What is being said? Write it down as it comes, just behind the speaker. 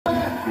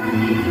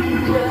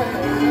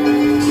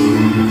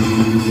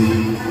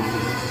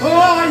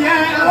Oh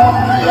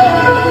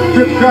yeah.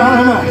 Good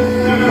God.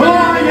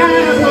 Oh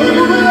yeah.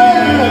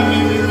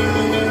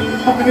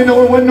 How many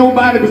know it wasn't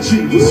nobody but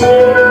Jesus?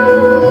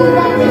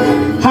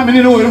 How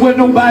many know it wasn't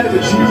nobody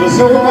but Jesus?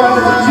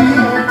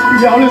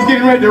 Y'all, it's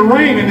getting ready to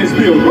rain in this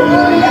building.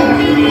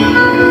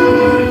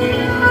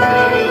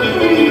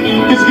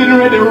 It's getting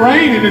ready to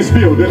rain in this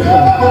building.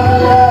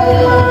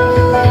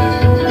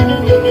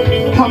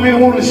 How many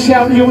want to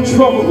shout your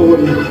trouble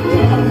away?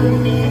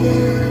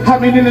 How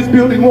many in this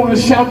building want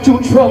to shout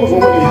your troubles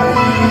away?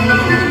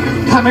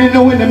 How many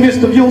know in the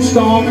midst of your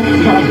storm,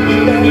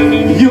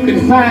 you can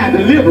find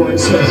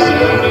deliverance?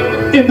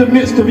 In the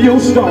midst of your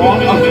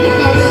storm,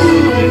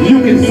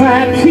 you can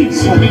find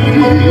peace.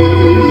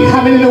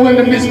 How many know in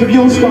the midst of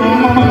your storm,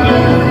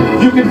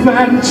 you can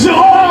find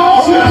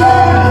joy?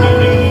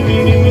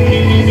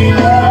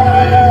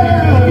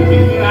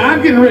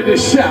 I'm getting ready to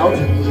shout.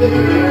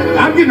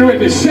 I'm getting ready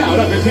to shout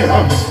up in here.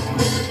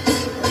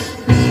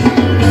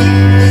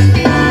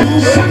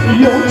 Shout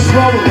your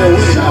trouble away.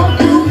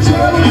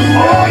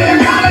 All you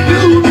gotta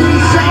do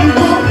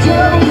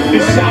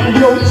is shout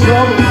your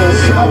trouble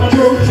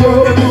away.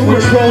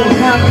 When trouble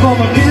might come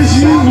against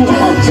you,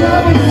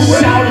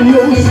 shout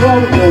your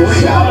trouble away.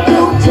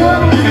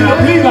 And I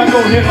believe I go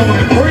ahead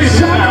and praise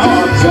it now.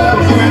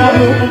 Because when I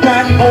look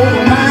back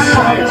over my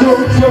life,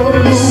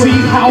 see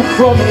how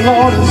from the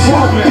Lord has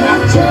brought me.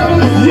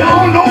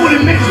 Y'all know what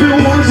it makes me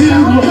want to do.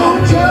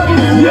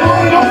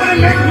 Y'all know what it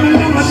makes me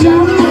want to do.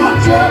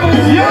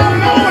 Y'all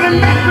know what it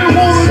makes me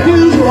want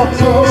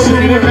to do.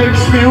 See, it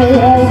makes me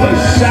want to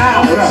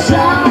shout.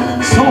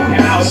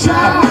 Talking out,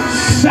 shout.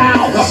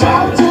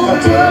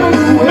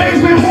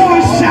 Makes me want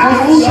to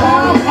shout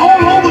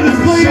all over this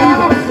place.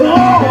 Oh,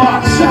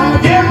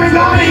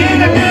 everybody in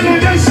the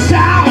building just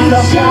shout.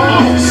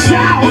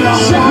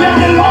 Let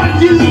the Lord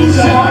use you.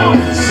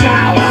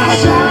 Shout.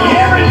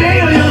 Every day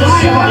of your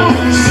life,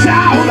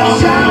 shout.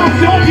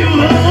 Don't give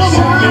up.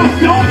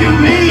 Don't give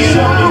me.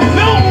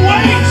 Don't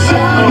wait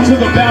till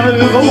the battle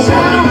is over.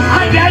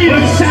 I dare you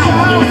to shout.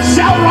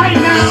 Shout right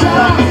now.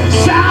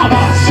 Shout.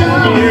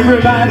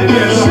 Everybody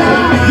just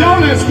shout.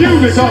 Y'all excuse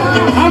me because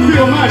I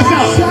feel my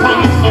shout.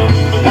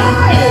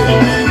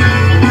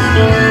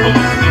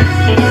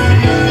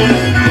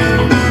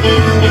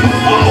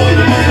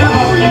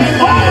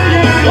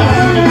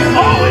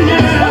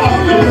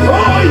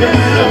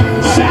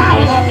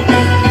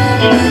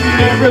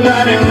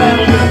 Everybody clap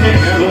your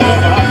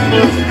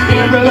hands.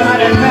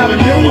 Everybody